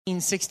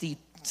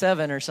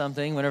1967 or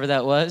something, whenever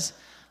that was,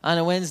 on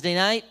a Wednesday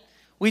night,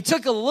 we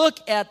took a look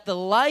at the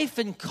life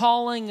and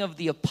calling of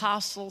the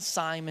Apostle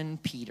Simon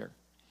Peter.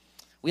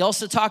 We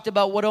also talked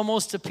about what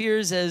almost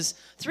appears as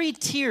 3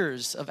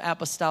 tiers of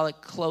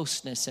apostolic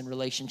closeness in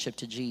relationship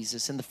to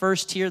Jesus. In the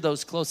first tier,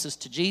 those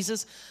closest to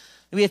Jesus,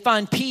 we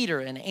find Peter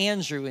and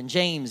Andrew and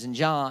James and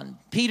John.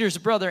 Peter's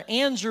brother,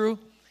 Andrew,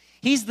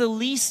 he's the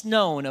least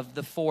known of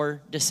the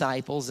 4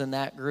 disciples in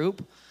that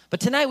group. But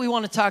tonight we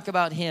want to talk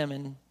about him,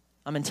 and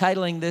I'm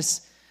entitling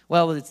this,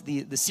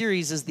 the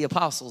series is The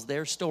Apostles,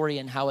 their story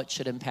and how it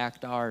should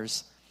impact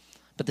ours.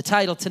 But the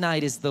title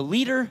tonight is The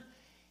Leader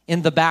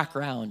in the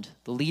Background.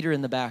 The Leader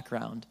in the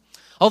Background.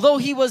 Although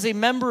he was a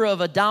member of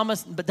a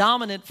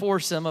dominant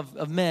foursome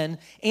of men,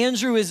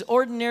 Andrew is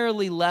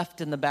ordinarily left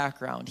in the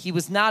background. He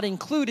was not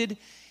included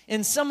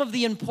in some of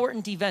the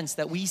important events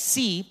that we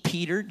see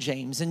Peter,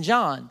 James, and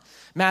John.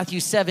 Matthew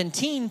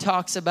 17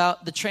 talks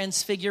about the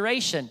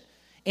transfiguration,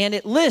 and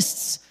it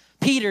lists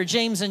Peter,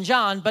 James, and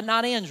John, but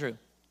not Andrew.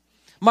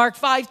 Mark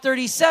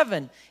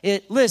 5:37,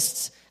 it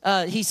lists,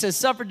 he says,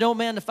 suffered no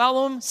man to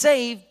follow him,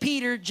 save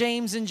Peter,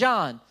 James, and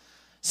John.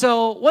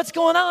 So what's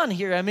going on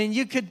here? I mean,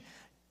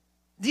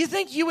 do you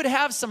think you would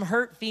have some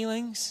hurt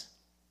feelings?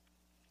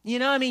 You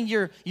know, I mean,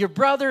 your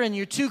brother and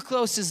your 2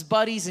 closest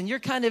buddies, and you're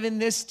kind of in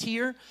this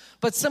tier,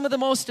 but some of the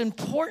most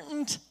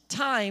important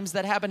times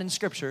that happen in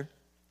Scripture,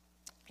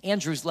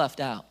 Andrew's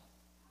left out.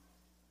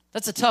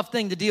 That's a tough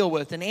thing to deal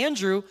with. And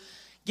Andrew,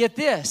 get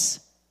this,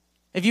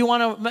 if you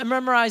want to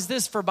memorize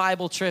this for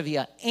Bible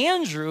trivia,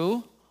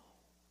 Andrew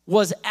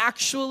was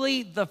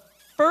actually the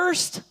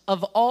first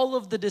of all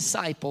of the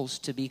disciples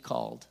to be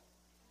called.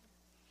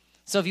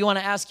 So if you want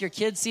to ask your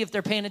kids, see if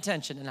they're paying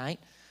attention tonight.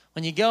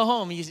 When you go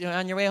home,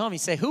 on your way home, you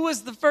say, who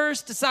was the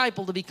first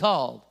disciple to be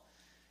called?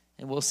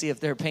 And we'll see if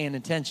they're paying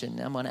attention.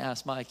 I'm going to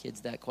ask my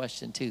kids that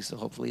question too, so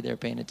hopefully they're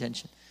paying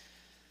attention.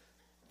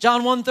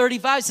 John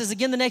 1:35 says,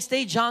 again the next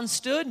day John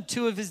stood,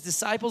 2 of his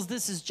disciples,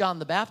 this is John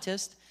the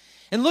Baptist,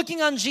 and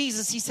looking on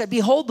Jesus, he said,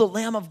 behold the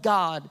Lamb of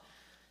God.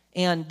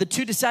 And the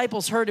 2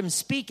 disciples heard him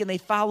speak, and they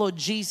followed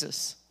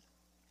Jesus.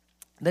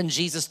 Then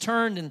Jesus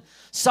turned and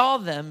saw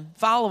them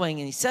following,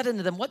 and he said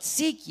unto them, what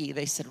seek ye?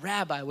 They said,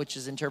 Rabbi, which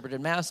is interpreted,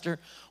 Master,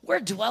 where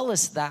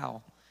dwellest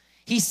thou?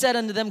 He said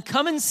unto them,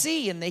 come and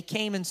see. And they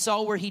came and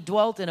saw where he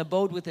dwelt and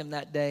abode with him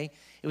that day.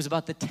 It was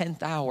about the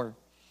 10th hour.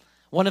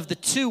 One of the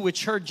 2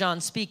 which heard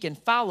John speak and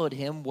followed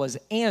him was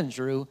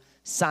Andrew,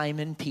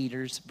 Simon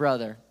Peter's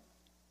brother.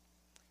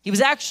 He was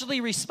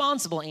actually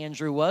responsible,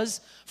 Andrew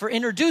was, for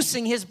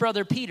introducing his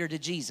brother Peter to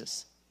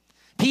Jesus.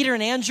 Peter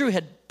and Andrew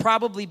had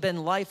probably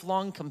been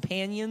lifelong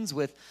companions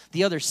with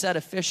the other set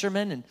of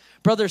fishermen and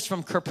brothers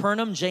from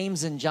Capernaum,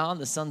 James and John,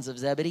 the sons of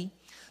Zebedee.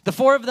 The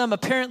 4 of them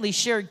apparently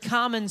shared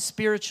common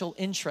spiritual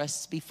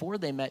interests before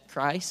they met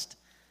Christ.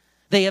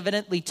 They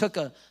evidently took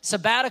a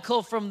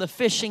sabbatical from the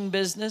fishing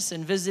business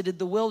and visited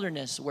the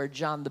wilderness where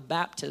John the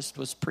Baptist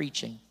was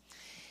preaching.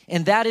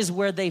 And that is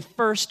where they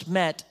first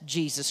met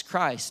Jesus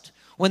Christ.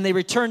 When they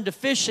returned to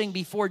fishing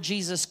before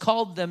Jesus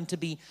called them to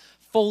be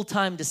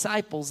full-time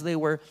disciples, they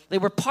were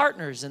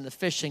partners in the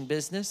fishing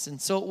business, and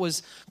so it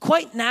was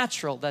quite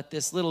natural that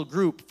this little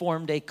group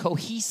formed a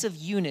cohesive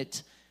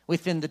unit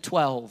within the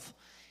 12.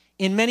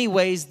 In many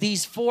ways,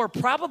 these 4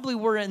 probably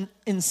were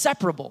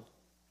inseparable: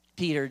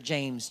 Peter,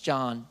 James,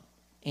 John,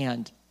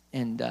 and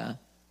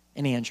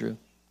Andrew.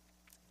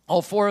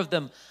 All 4 of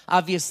them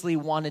obviously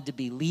wanted to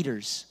be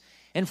leaders.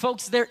 And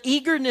folks, their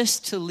eagerness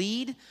to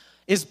lead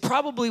is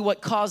probably what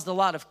caused a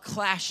lot of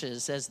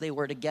clashes as they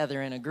were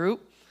together in a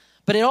group.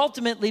 But it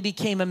ultimately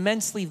became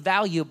immensely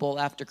valuable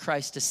after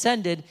Christ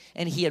ascended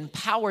and he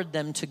empowered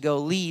them to go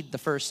lead the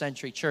first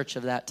century church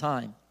of that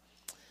time.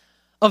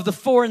 Of the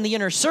 4 in the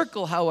inner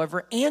circle,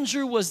 however,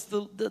 Andrew was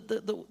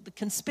the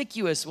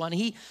conspicuous one.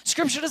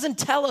 Scripture doesn't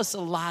tell us a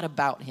lot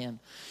about him.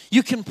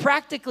 You can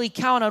practically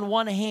count on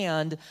one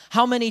hand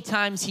how many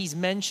times he's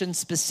mentioned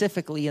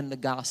specifically in the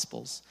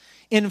Gospels.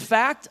 In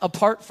fact,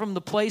 apart from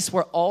the place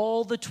where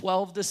all the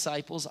 12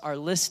 disciples are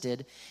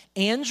listed,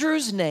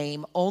 Andrew's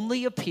name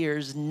only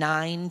appears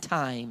 9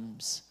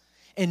 times.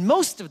 And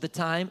most of the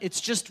time,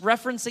 it's just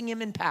referencing him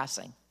in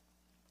passing.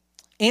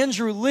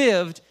 Andrew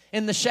lived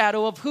in the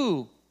shadow of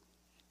who?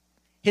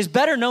 His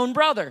better-known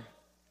brother,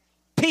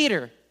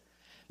 Peter.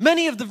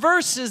 Many of the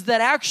verses that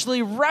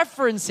actually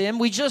reference him,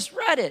 we just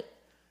read it.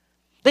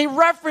 They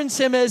reference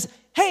him as,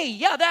 hey,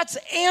 yeah, that's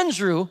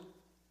Andrew,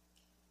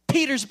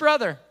 Peter's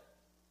brother.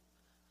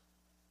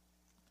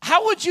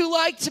 How would you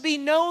like to be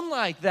known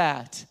like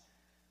that?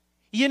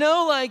 You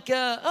know, like,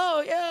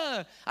 oh,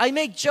 yeah. I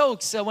make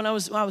jokes when I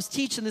was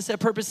teaching this at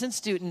Purpose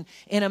Institute,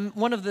 and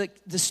one of the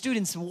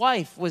students'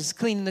 wife was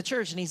cleaning the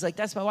church, and he's like,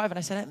 that's my wife. And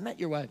I said, I haven't met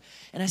your wife.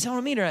 And I said, I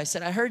want to meet her. I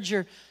said, I heard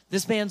you're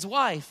this man's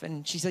wife.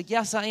 And she said,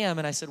 yes, I am.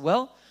 And I said,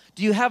 well,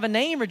 do you have a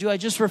name, or do I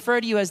just refer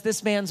to you as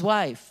this man's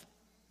wife?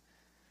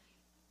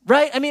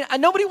 Right? I mean,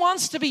 nobody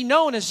wants to be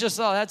known as just,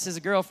 oh, that's his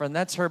girlfriend,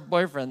 that's her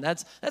boyfriend,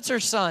 that's her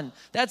son.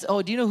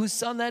 Do you know whose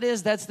son that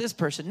is? That's this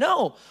person.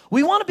 No,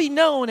 we want to be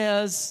known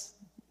as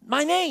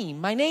my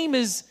name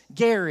is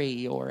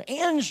Gary or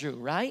Andrew,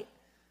 right?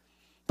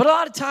 But a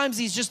lot of times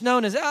he's just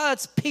known as,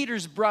 it's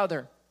Peter's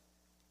brother.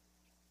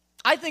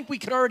 I think we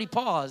could already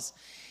pause,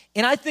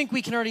 and I think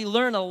we can already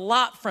learn a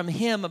lot from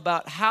him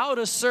about how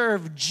to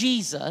serve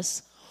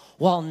Jesus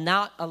while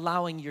not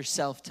allowing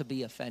yourself to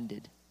be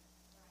offended.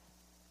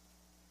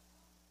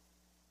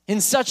 In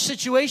such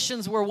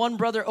situations where one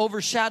brother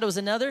overshadows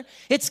another,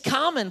 it's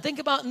common, think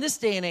about in this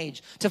day and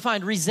age, to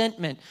find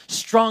resentment,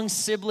 strong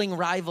sibling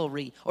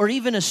rivalry, or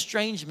even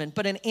estrangement.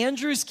 But in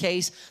Andrew's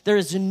case, there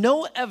is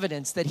no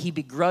evidence that he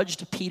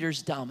begrudged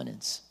Peter's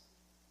dominance.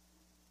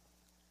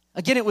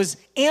 Again, it was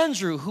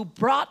Andrew who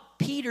brought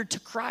Peter to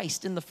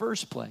Christ in the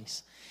first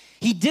place.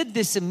 He did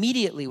this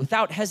immediately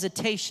without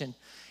hesitation.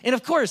 And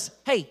of course,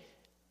 hey,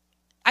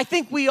 I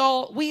think we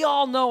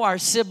all know our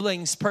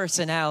siblings'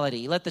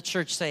 personality. Let the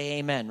church say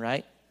amen,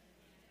 right?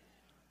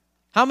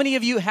 How many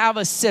of you have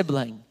a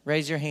sibling?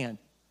 Raise your hand.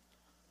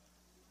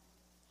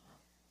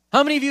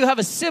 How many of you have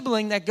a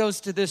sibling that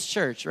goes to this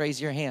church? Raise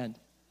your hand.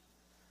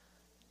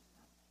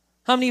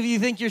 How many of you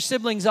think your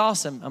sibling's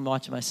awesome? I'm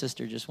watching my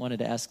sister, just wanted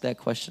to ask that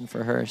question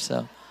for her,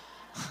 so.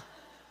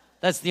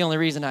 That's the only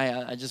reason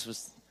I just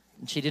was,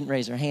 she didn't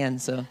raise her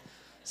hand, so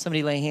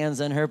somebody lay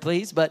hands on her,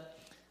 please. But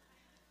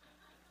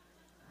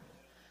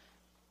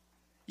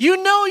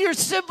you know your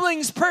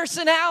sibling's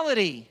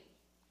personality.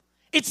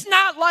 It's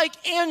not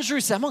like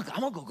Andrew said, I'm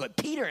gonna go get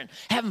Peter and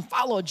have him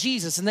follow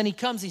Jesus. And then he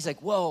comes, he's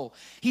like, whoa,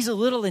 he's a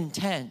little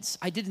intense.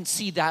 I didn't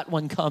see that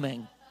one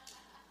coming.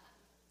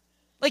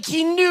 Like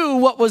he knew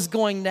what was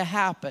going to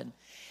happen.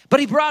 But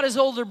he brought his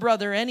older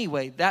brother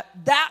anyway.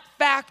 That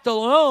fact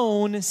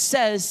alone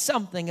says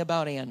something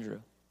about Andrew.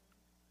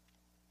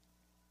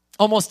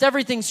 Almost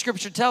everything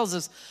Scripture tells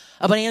us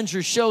about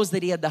Andrew shows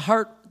that he had the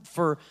heart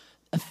for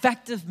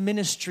effective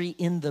ministry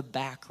in the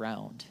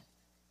background.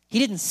 He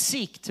didn't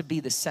seek to be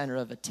the center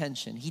of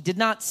attention. He did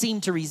not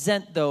seem to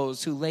resent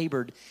those who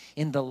labored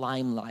in the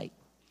limelight.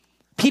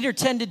 Peter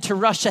tended to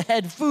rush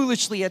ahead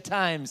foolishly at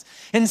times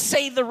and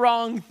say the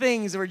wrong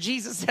things, where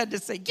Jesus had to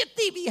say, "Get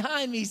thee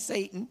behind me,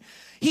 Satan."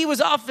 He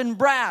was often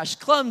brash,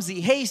 clumsy,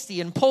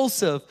 hasty,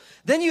 impulsive.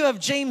 Then you have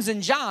James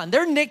and John.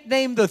 They're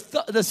nicknamed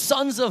the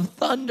sons of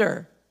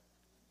thunder.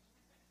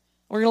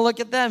 We're going to look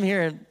at them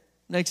here in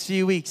the next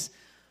few weeks.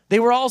 They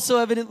were also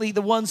evidently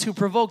the ones who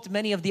provoked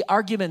many of the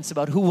arguments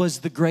about who was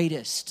the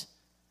greatest.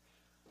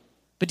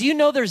 But do you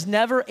know there's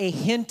never a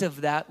hint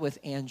of that with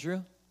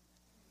Andrew?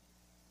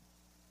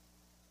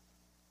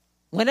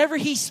 Whenever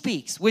he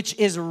speaks, which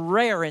is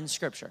rare in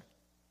Scripture,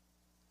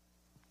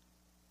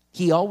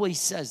 he always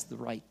says the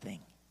right thing.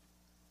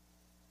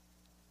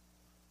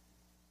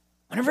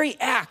 Whenever he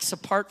acts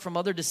apart from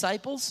other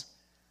disciples,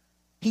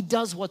 he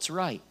does what's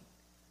right.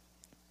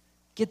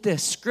 Get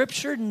this,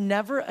 Scripture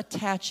never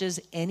attaches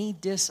any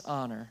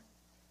dishonor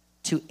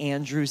to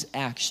Andrew's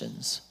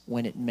actions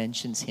when it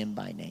mentions him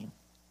by name.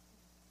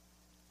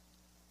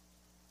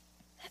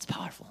 That's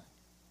powerful.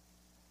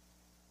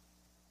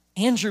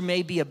 Andrew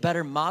may be a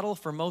better model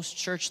for most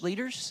church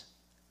leaders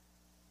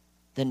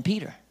than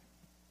Peter.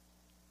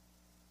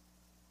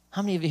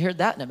 How many of you heard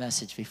that in a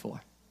message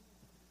before?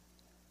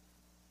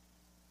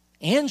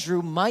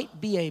 Andrew might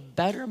be a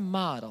better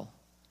model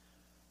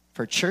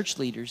for church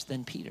leaders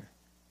than Peter.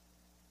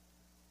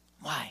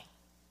 Why?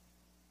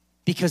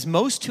 Because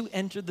most who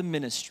enter the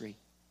ministry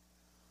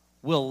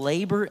will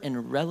labor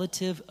in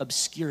relative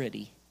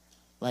obscurity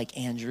like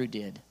Andrew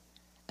did,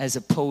 as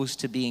opposed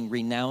to being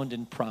renowned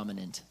and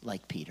prominent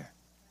like Peter.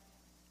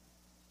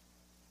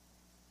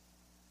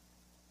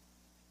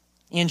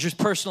 Andrew's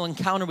personal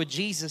encounter with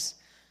Jesus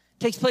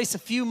takes place a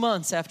few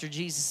months after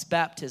Jesus'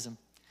 baptism.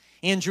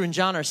 Andrew and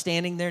John are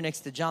standing there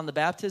next to John the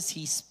Baptist.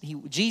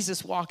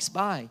 Jesus walks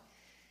by,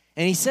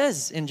 and he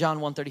says in John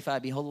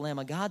 1:35, "Behold, the Lamb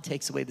of God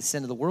takes away the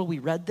sin of the world." We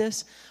read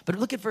this, but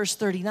look at verse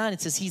 39.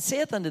 It says, "He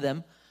saith unto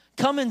them,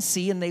 Come and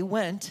see," and they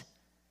went.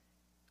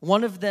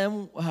 One of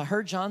them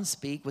heard John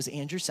speak, was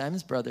Andrew,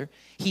 Simon's brother.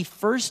 He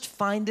first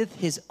findeth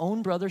his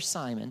own brother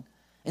Simon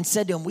and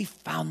said to him, "We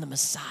found the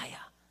Messiah,"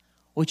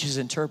 which is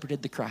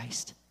interpreted the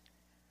Christ.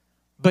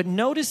 But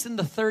notice in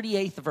the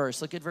 38th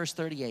verse, look at verse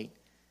 38.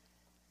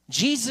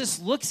 Jesus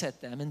looks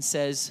at them and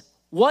says,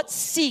 "What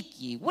seek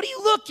ye?" What are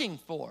you looking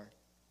for?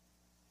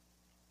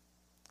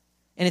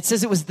 And it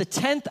says it was the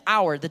 10th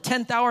hour. The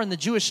 10th hour in the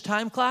Jewish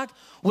time clock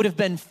would have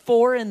been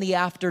 4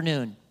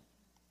 p.m.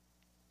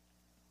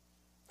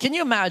 Can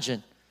you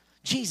imagine?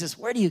 "Jesus,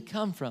 where do you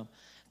come from?"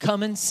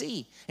 "Come and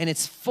see." And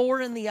it's 4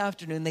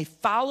 p.m. They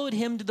followed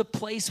him to the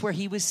place where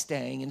he was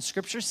staying. And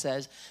Scripture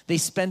says they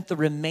spent the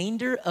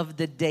remainder of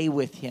the day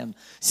with him.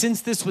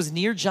 Since this was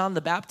near John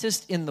the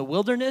Baptist in the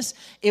wilderness,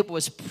 it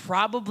was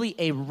probably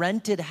a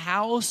rented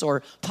house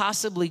or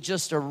possibly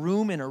just a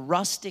room in a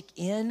rustic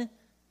inn.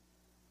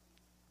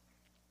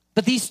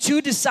 But these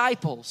two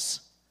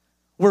disciples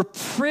were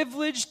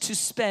privileged to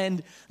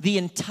spend the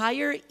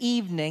entire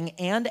evening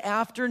and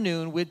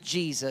afternoon with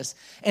Jesus,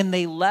 and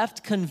they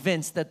left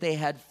convinced that they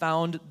had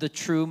found the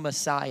true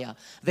Messiah.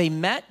 They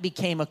met,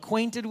 became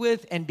acquainted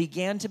with, and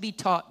began to be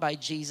taught by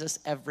Jesus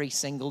every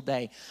single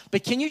day.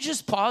 But can you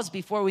just pause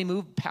before we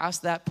move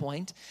past that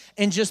point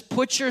and just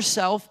put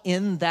yourself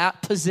in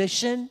that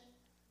position?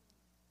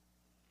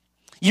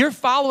 You're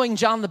following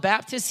John the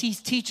Baptist.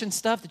 He's teaching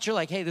stuff that you're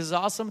like, hey, this is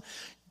awesome.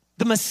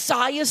 The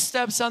Messiah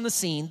steps on the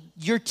scene.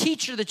 Your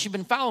teacher that you've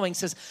been following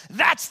says,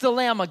 that's the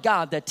Lamb of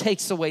God that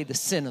takes away the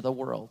sin of the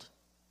world.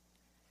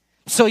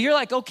 So you're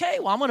like, okay,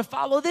 well, I'm going to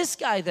follow this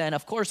guy then.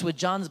 Of course, with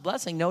John's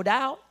blessing, no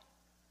doubt.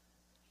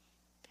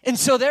 And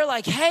so they're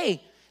like,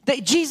 hey,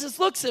 Jesus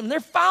looks at him. They're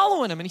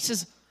following him. And he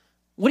says,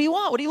 what do you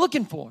want? What are you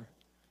looking for?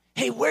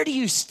 Hey, where do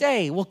you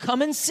stay? Well,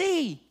 come and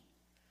see.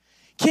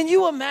 Can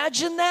you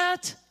imagine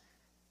that?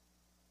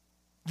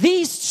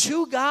 These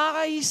two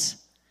guys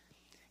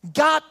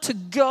got to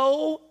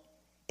go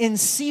and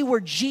see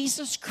where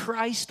Jesus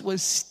Christ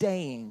was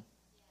staying.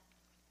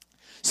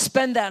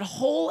 Spend that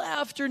whole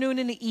afternoon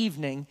and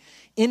evening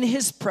in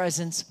his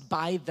presence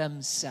by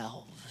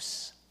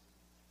themselves.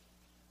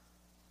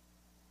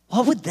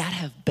 What would that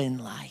have been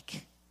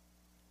like?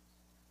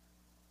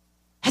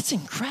 That's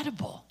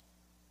incredible.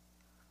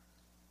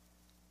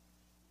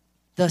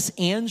 Thus,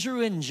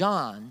 Andrew and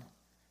John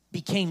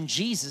became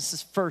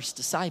Jesus' first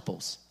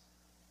disciples.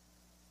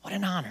 What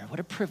an honor,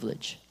 what a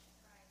privilege.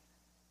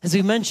 As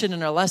we mentioned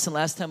in our lesson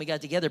last time we got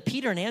together,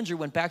 Peter and Andrew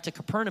went back to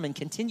Capernaum and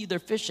continued their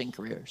fishing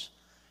careers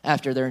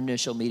after their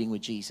initial meeting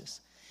with Jesus.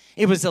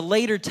 It was a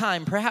later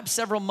time, perhaps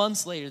several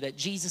months later, that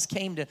Jesus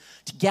came to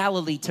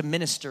Galilee to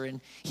minister,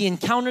 and he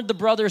encountered the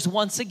brothers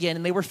once again,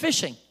 and they were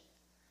fishing.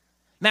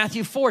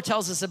 Matthew 4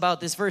 tells us about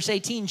this. Verse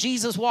 18,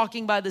 Jesus,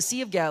 walking by the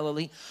Sea of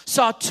Galilee,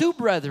 saw two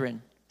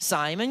brethren,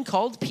 Simon,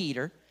 called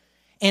Peter,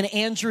 and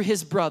Andrew,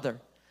 his brother,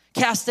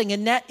 casting a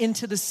net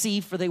into the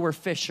sea, for they were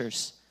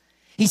fishers.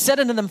 He said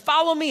unto them,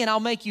 follow me, and I'll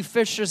make you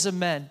fishers of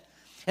men.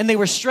 And they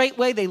were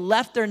straightway, they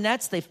left their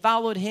nets, they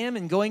followed him,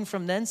 and going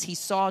from thence, he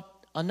saw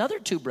another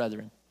two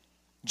brethren,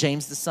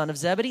 James the son of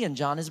Zebedee, and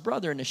John his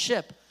brother, in a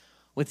ship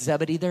with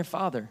Zebedee their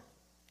father,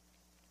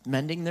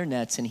 mending their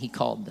nets, and he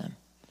called them.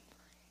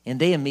 And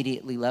they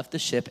immediately left the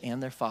ship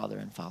and their father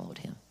and followed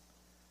him.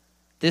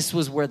 This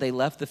was where they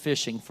left the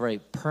fishing for a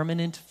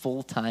permanent,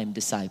 full-time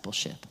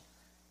discipleship.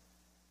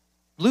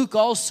 Luke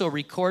also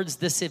records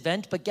this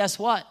event, but guess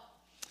what?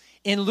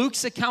 In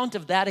Luke's account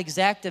of that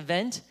exact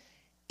event,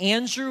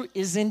 Andrew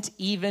isn't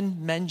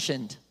even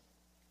mentioned.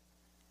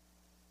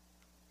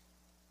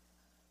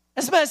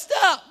 That's messed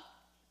up.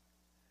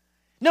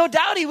 No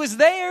doubt he was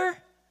there.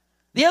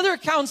 The other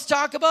accounts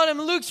talk about him.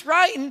 Luke's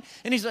writing,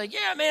 and he's like,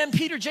 yeah, man,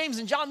 Peter, James,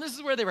 and John, this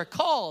is where they were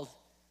called.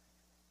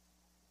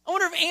 I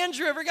wonder if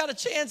Andrew ever got a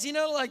chance,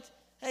 like,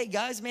 hey,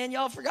 guys, man,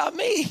 y'all forgot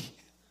me.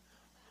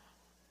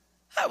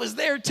 I was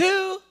there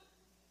too.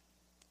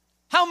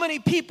 How many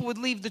people would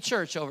leave the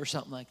church over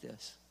something like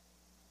this?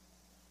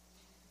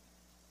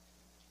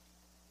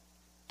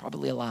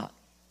 Probably a lot.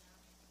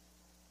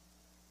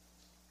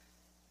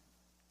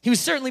 He was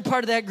certainly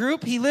part of that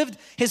group. He lived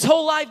his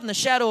whole life in the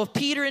shadow of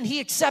Peter, and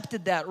he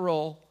accepted that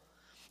role.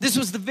 This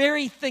was the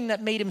very thing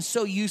that made him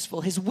so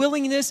useful, his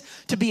willingness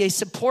to be a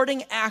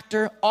supporting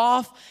actor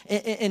off,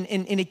 and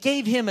it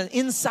gave him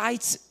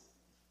insights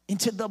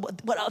into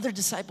what other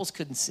disciples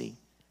couldn't see.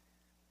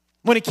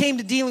 When it came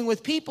to dealing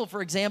with people,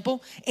 for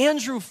example,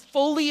 Andrew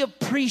fully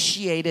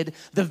appreciated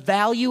the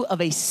value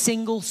of a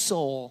single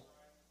soul.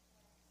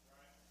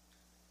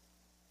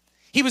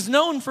 He was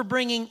known for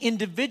bringing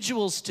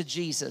individuals to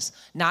Jesus,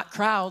 not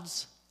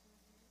crowds.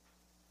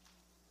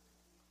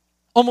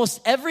 Almost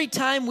every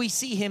time we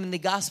see him in the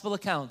gospel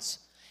accounts,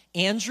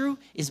 Andrew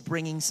is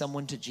bringing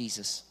someone to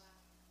Jesus.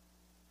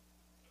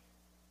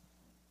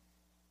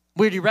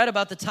 We already read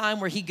about the time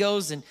where he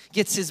goes and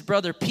gets his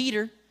brother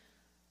Peter,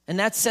 and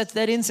that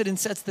incident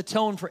sets the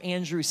tone for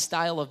Andrew's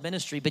style of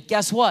ministry. But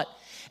guess what?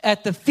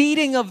 At the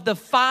feeding of the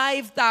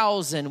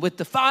 5,000 with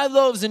the 5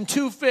 loaves and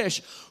 2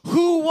 fish,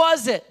 who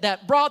was it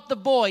that brought the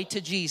boy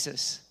to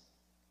Jesus?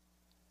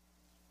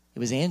 It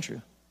was Andrew.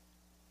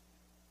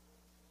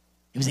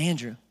 It was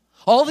Andrew.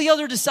 All the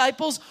other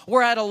disciples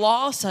were at a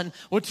loss on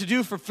what to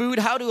do for food,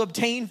 how to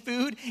obtain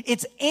food.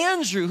 It's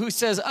Andrew who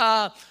says,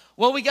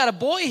 well, we got a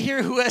boy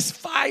here who has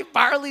 5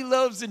 barley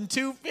loaves and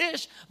 2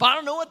 fish, but I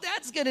don't know what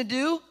that's going to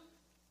do.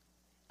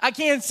 I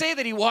can't say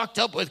that he walked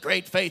up with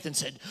great faith and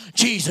said,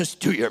 Jesus,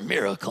 do your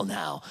miracle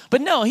now.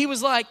 But no, he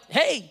was like,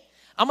 hey,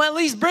 I'm going to at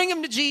least bring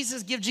him to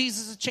Jesus, give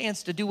Jesus a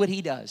chance to do what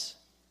he does.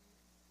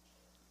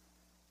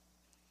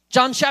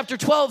 John chapter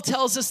 12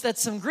 tells us that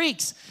some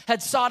Greeks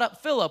had sought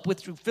up Philip.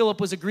 Philip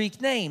was a Greek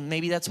name.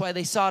 Maybe that's why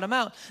they sought him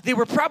out. They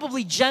were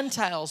probably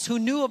Gentiles who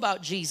knew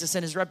about Jesus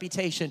and his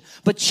reputation.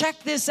 But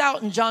check this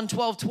out in John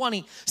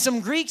 12:20.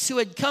 Some Greeks who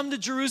had come to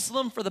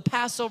Jerusalem for the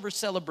Passover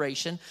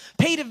celebration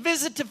paid a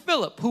visit to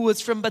Philip, who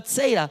was from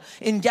Bethsaida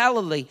in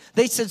Galilee.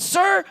 They said,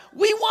 sir,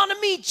 we want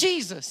to meet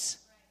Jesus.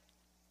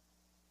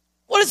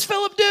 What does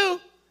Philip do?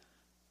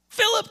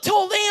 Philip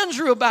told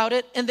Andrew about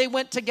it, and they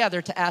went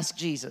together to ask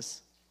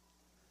Jesus.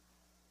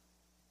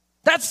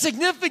 That's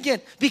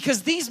significant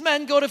because these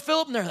men go to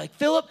Philip and they're like,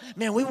 Philip,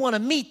 man, we want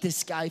to meet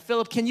this guy.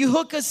 Philip, can you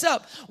hook us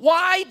up?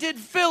 Why did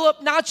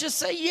Philip not just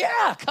say,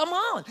 yeah, come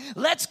on,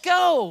 let's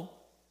go?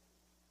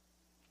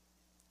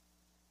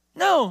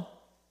 No.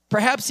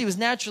 Perhaps he was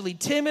naturally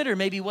timid, or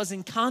maybe he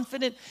wasn't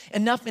confident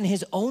enough in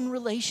his own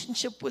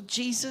relationship with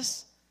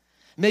Jesus.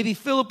 Maybe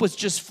Philip was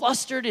just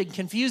flustered and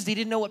confused. He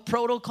didn't know what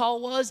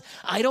protocol was.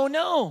 I don't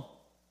know.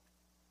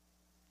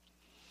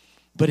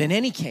 But in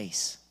any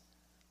case,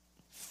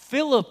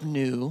 Philip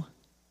knew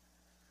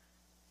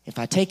if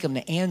I take him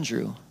to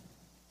Andrew,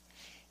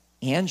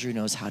 Andrew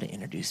knows how to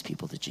introduce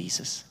people to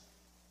Jesus.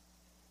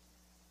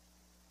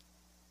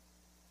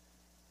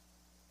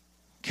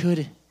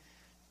 Could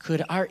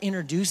our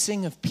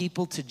introducing of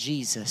people to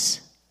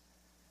Jesus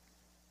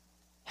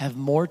have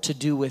more to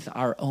do with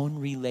our own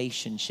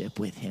relationship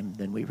with him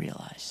than we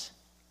realize?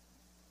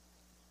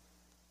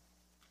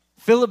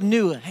 Philip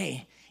knew,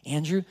 hey,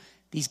 Andrew,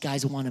 these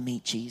guys want to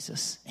meet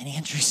Jesus. And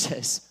Andrew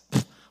says,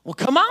 well,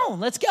 come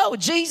on, let's go.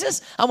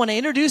 Jesus, I want to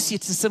introduce you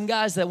to some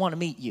guys that want to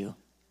meet you.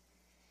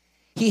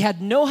 He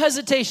had no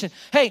hesitation.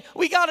 Hey,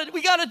 we got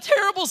a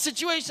terrible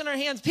situation in our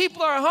hands.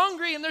 People are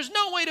hungry and there's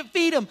no way to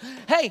feed them.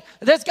 Hey,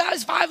 this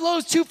guy's 5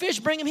 loaves, 2 fish.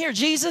 Bring him here,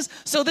 Jesus.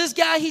 So this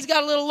guy, he's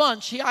got a little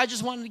lunch. I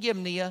just wanted to give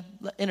him to you,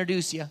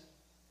 introduce you.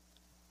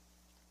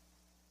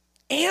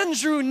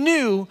 Andrew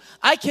knew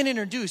I can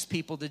introduce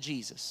people to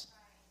Jesus.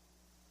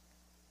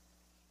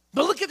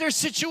 But look at their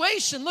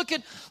situation. Look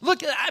at.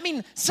 I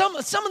mean, some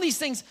of these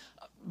things,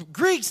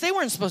 Greeks, they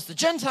weren't supposed to.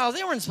 Gentiles,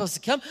 they weren't supposed to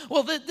come.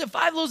 Well, the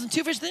 5 loaves and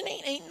 2 fish, then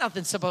ain't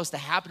nothing supposed to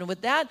happen with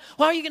that.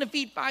 Why are you going to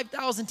feed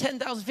 5,000,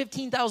 10,000,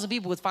 15,000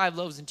 people with 5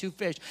 loaves and 2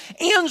 fish?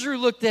 Andrew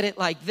looked at it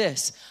like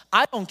this.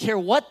 I don't care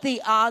what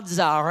the odds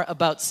are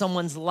about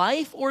someone's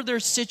life or their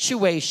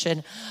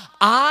situation.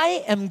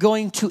 I am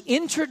going to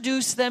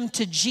introduce them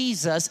to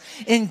Jesus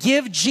and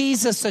give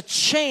Jesus a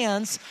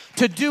chance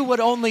to do what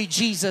only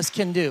Jesus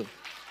can do.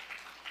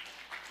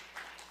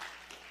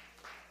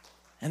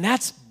 And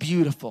that's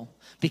beautiful,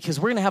 because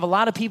we're going to have a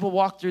lot of people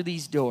walk through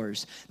these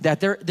doors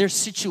that their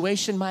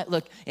situation might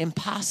look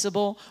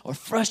impossible or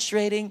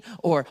frustrating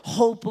or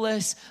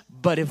hopeless.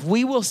 But if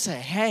we will say,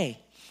 hey,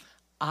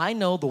 I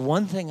know the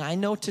one thing I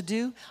know to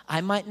do.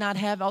 I might not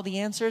have all the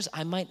answers.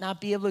 I might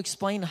not be able to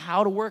explain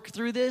how to work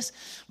through this,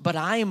 but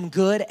I am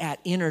good at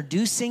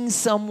introducing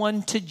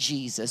someone to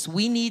Jesus.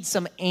 We need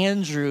some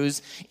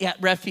Andrews at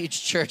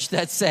Refuge Church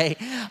that say,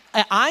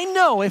 I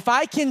know if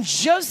I can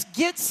just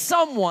get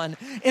someone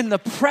in the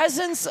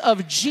presence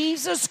of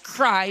Jesus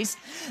Christ,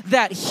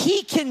 that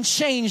he can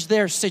change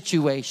their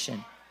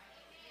situation.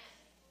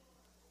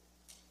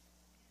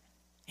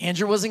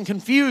 Andrew wasn't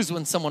confused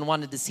when someone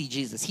wanted to see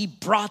Jesus. He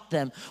brought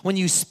them. When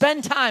you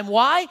spend time,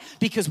 why?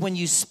 Because when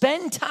you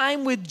spend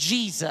time with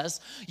Jesus,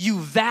 you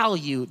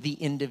value the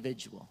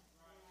individual.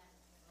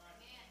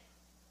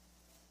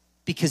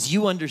 Because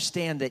you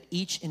understand that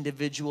each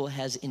individual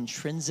has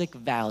intrinsic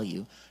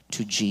value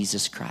to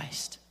Jesus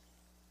Christ.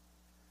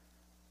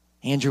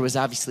 Andrew was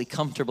obviously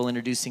comfortable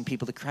introducing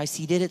people to Christ.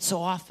 He did it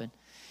so often.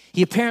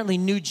 He apparently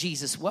knew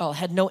Jesus well,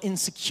 had no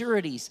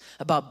insecurities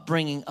about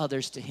bringing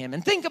others to him.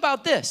 And think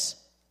about this.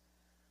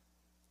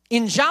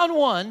 In John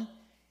 1,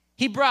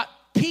 he brought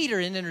Peter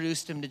and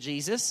introduced him to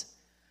Jesus.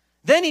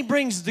 Then he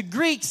brings the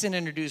Greeks and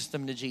introduced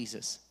them to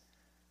Jesus.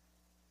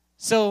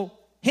 So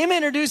him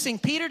introducing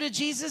Peter to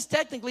Jesus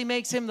technically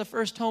makes him the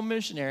first home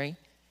missionary.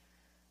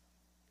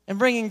 And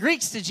bringing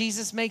Greeks to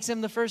Jesus makes him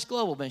the first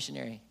global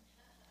missionary.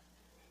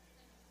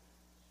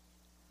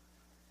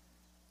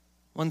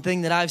 One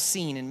thing that I've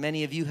seen, and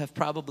many of you have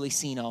probably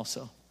seen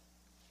also,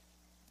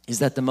 is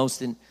that the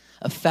most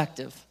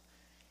effective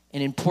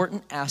and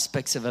important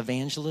aspects of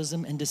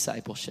evangelism and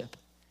discipleship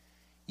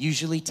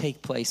usually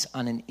take place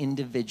on an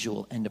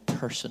individual and a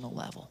personal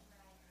level.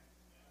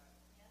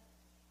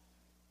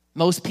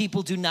 Most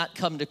people do not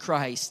come to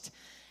Christ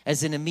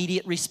as an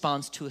immediate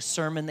response to a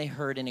sermon they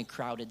heard in a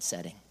crowded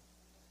setting.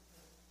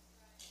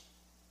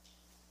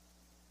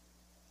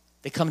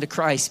 They come to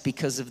Christ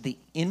because of the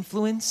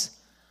influence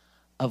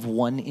of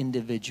one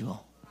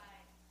individual.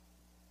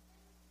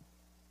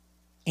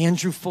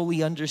 Andrew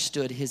fully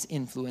understood his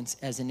influence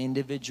as an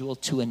individual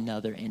to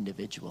another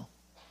individual.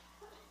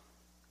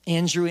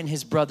 Andrew and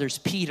his brother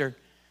Peter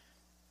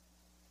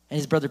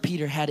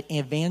had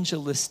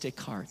evangelistic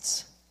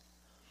hearts.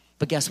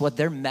 But guess what?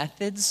 Their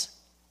methods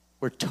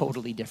were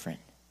totally different.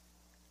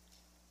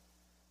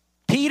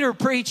 Peter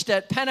preached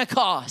at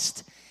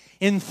Pentecost,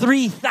 and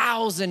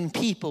 3,000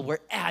 people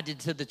were added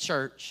to the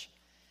church.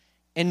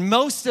 And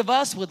most of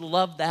us would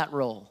love that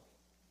role.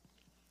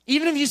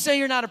 Even if you say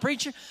you're not a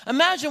preacher,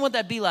 imagine what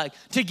that'd be like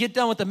to get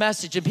done with the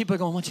message and people are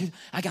going, 1, 2,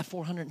 I got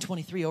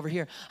 423 over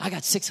here. I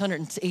got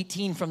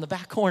 618 from the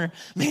back corner.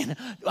 Man,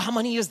 how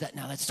many is that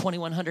now? That's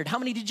 2,100. How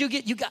many did you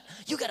get? You got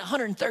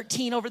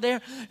 113 over there.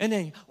 And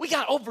then we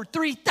got over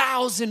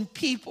 3,000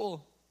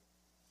 people.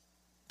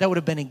 That would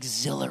have been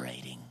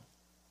exhilarating.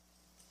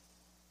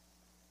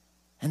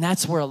 And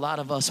that's where a lot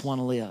of us want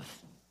to live.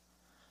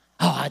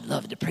 Oh, I'd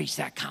love to preach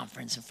that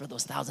conference and for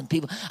those 1,000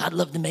 people. I'd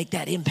love to make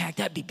that impact.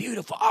 That'd be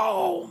beautiful.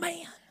 Oh,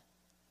 man.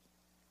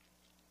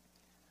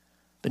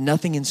 But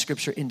nothing in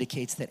Scripture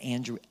indicates that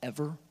Andrew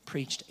ever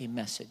preached a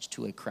message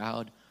to a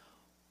crowd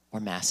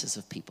or masses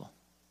of people.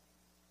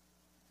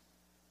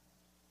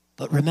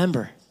 But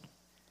remember,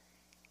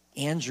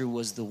 Andrew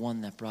was the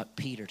one that brought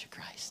Peter to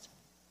Christ.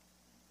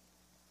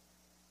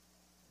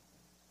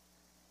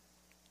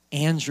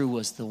 Andrew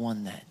was the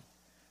one that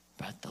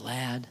brought the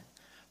lad,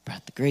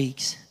 brought the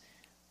Greeks,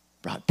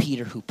 brought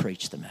Peter who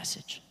preached the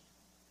message.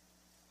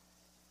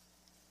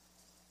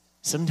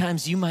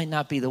 Sometimes you might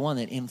not be the one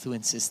that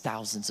influences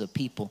thousands of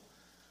people,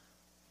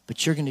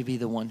 but you're going to be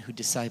the one who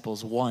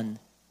disciples one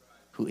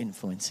who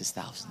influences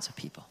thousands of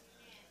people.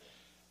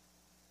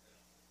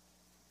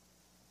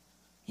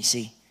 You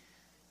see,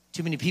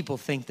 too many people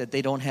think that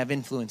they don't have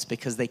influence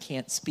because they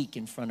can't speak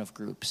in front of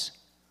groups.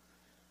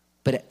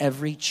 But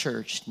every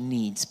church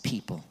needs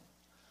people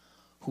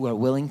who are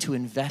willing to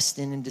invest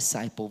in and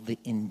disciple the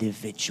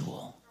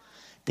individual.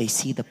 They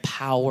see the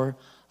power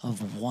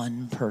of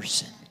one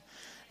person,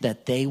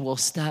 that they will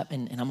stop,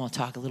 and I'm going to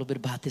talk a little bit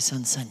about this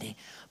on Sunday,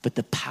 but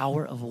the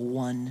power of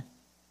one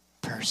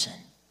person.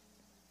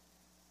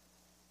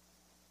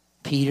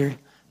 Peter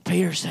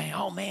saying,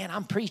 oh man,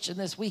 I'm preaching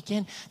this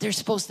weekend. There's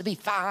supposed to be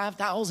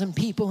 5,000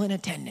 people in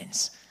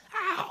attendance.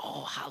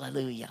 Oh,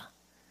 hallelujah.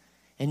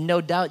 And no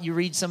doubt you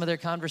read some of their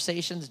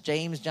conversations,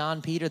 James,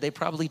 John, Peter, they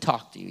probably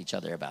talked to each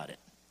other about it.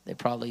 They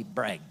probably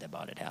bragged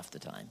about it half the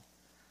time.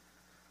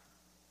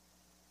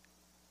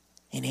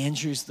 And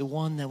Andrew's the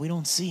one that we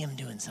don't see him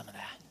doing some of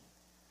that.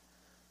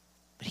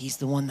 But he's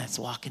the one that's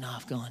walking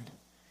off going,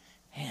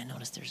 hey, I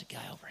noticed there's a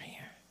guy over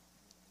here.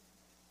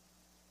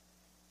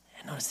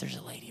 I noticed there's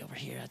a lady over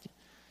here.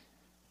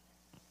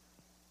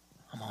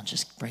 I'm going to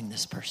just bring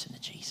this person to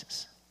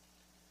Jesus.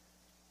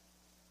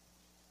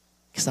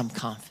 Because I'm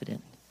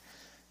confident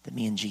that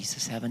me and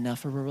Jesus have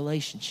enough of a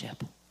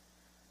relationship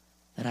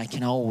that I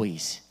can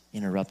always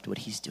interrupt what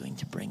he's doing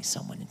to bring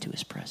someone into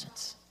his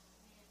presence.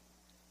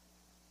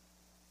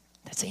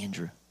 That's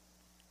Andrew.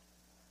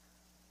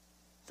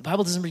 The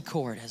Bible doesn't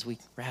record, as we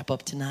wrap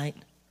up tonight,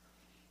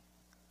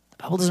 the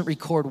Bible doesn't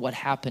record what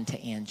happened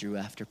to Andrew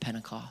after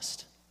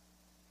Pentecost.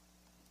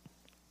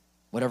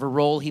 Whatever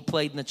role he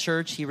played in the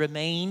church, he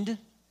remained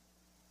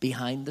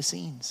behind the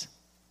scenes.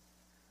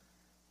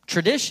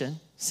 Tradition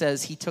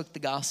says he took the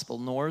gospel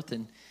north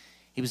and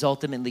he was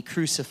ultimately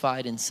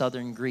crucified in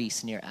southern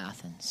Greece near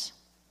Athens.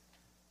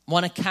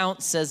 One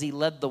account says he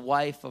led the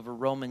wife of a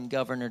Roman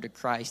governor to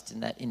Christ,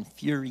 and that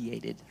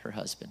infuriated her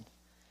husband.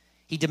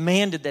 He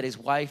demanded that his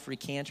wife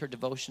recant her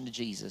devotion to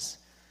Jesus.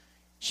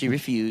 She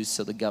refused,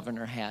 so the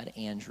governor had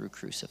Andrew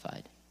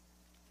crucified.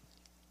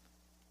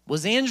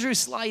 Was Andrew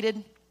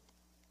slighted?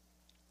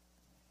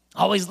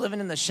 Always living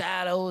in the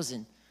shadows,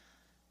 and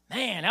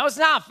man, that was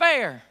not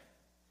fair.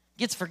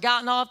 Gets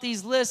forgotten off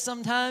these lists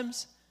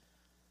sometimes.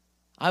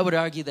 I would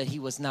argue that he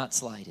was not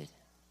slighted.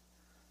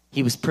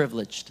 He was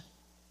privileged.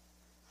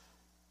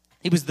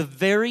 He was the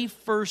very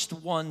first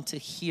one to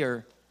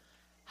hear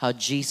how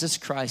Jesus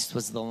Christ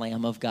was the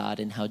Lamb of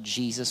God and how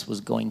Jesus was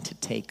going to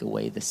take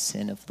away the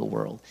sin of the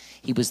world.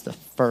 He was the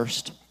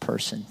first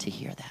person to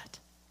hear that.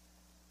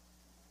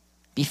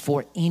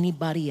 Before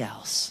anybody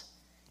else,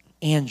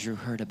 Andrew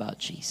heard about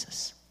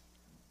Jesus.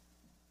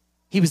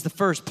 He was the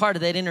first part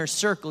of that inner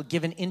circle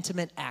given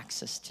intimate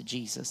access to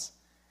Jesus.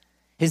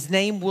 His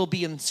name will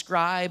be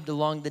inscribed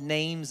along the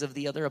names of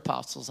the other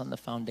apostles on the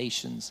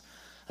foundations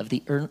of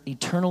the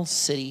eternal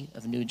city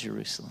of New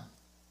Jerusalem.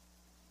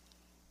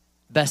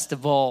 Best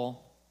of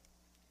all,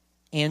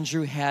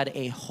 Andrew had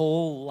a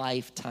whole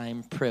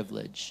lifetime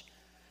privilege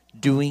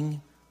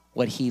doing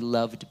what he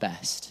loved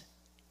best.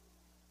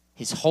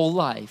 His whole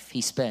life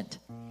he spent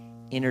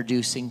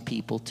introducing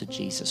people to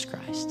Jesus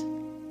Christ.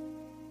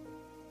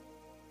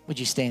 Would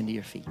you stand to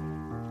your feet?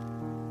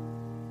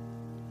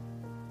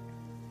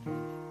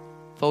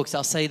 Folks,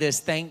 I'll say this,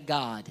 thank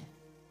God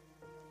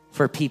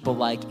for people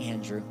like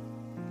Andrew.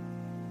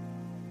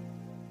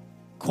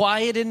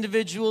 Quiet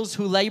individuals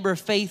who labor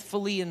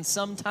faithfully and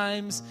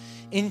sometimes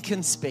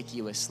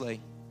inconspicuously,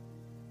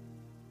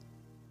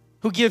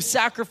 who give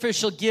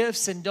sacrificial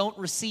gifts and don't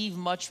receive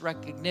much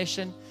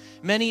recognition.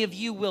 Many of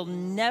you will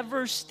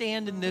never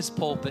stand in this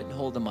pulpit and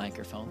hold a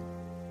microphone.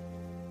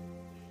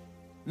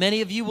 Many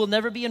of you will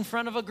never be in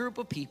front of a group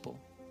of people.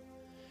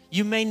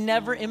 You may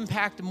never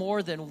impact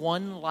more than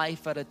one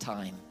life at a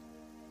time.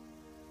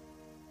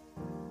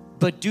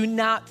 But do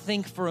not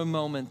think for a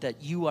moment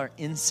that you are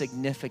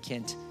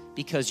insignificant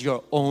because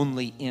you're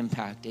only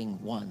impacting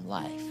one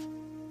life.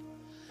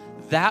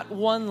 That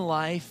one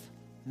life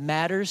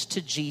matters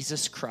to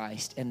Jesus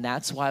Christ, and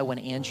that's why when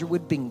Andrew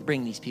would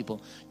bring these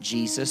people,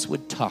 Jesus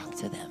would talk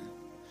to them.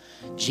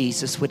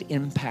 Jesus would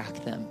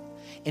impact them.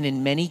 And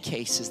in many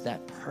cases,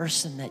 that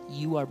person that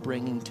you are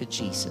bringing to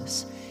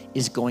Jesus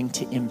is going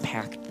to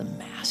impact the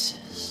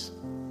masses.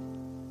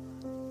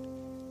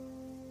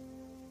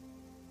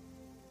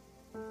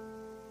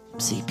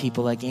 See,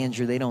 people like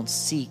Andrew, they don't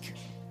seek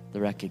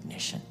the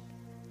recognition.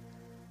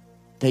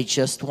 They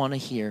just want to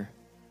hear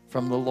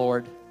from the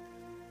Lord,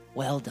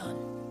 "Well done,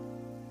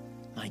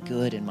 my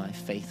good and my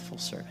faithful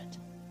servant."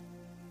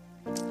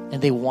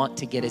 And they want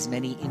to get as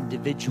many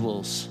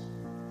individuals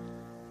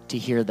to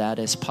hear that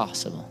as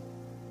possible.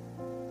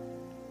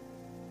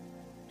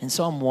 And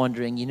so I'm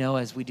wondering,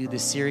 as we do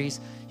this series,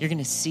 you're going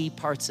to see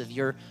parts of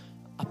your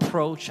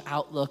approach,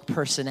 outlook,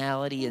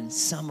 personality in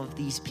some of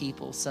these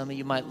people. Some of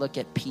you might look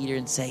at Peter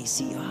and say,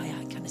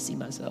 I kind of see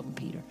myself in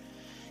Peter.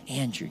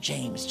 Andrew,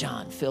 James,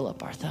 John, Philip,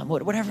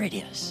 Bartholomew, whatever it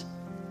is.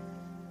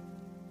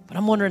 But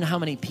I'm wondering how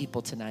many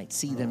people tonight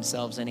see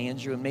themselves in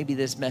Andrew, and maybe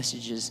this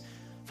message is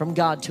from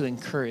God to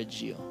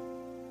encourage you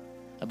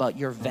about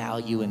your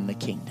value in the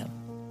kingdom.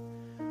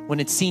 When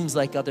it seems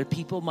like other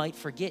people might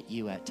forget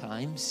you at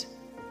times,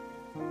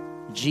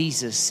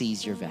 Jesus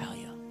sees your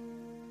value.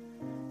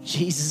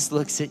 Jesus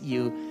looks at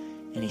you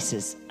and he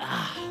says,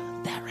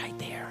 that right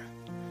there,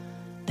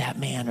 that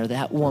man or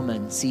that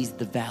woman sees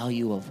the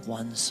value of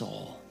one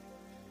soul,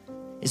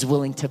 is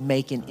willing to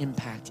make an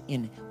impact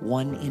in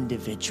one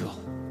individual.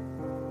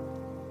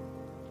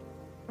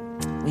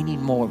 We need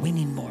more. We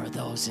need more of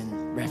those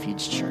in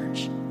Refuge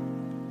Church.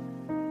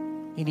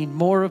 We need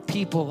more of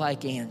people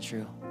like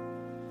Andrew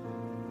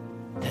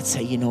that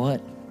say, you know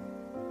what?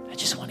 I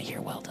just want to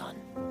hear "well done."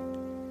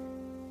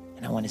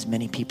 And I want as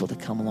many people to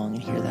come along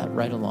and hear that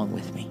right along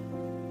with me.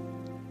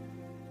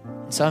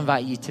 And so I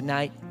invite you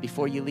tonight,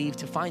 before you leave,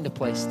 to find a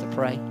place to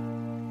pray.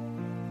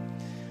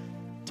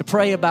 To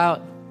pray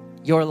about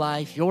your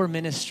life, your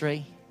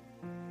ministry,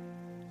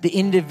 the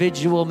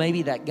individual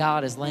maybe that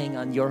God is laying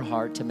on your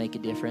heart to make a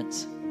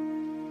difference.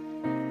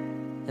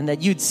 And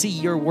that you'd see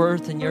your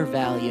worth and your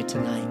value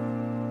tonight.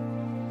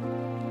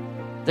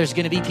 There's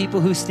going to be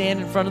people who stand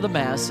in front of the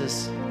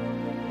masses.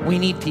 We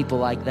need people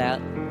like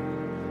that.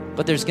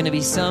 But there's going to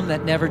be some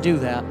that never do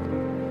that.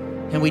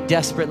 And we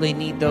desperately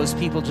need those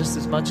people just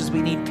as much as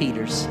we need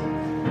Peter's.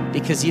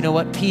 Because you know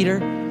what? Peter,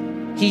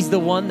 he's the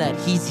one that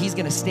he's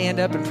going to stand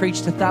up and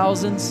preach to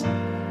thousands.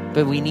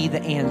 But we need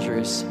the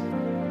Andrews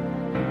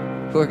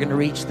who are going to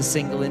reach the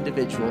single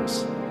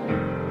individuals.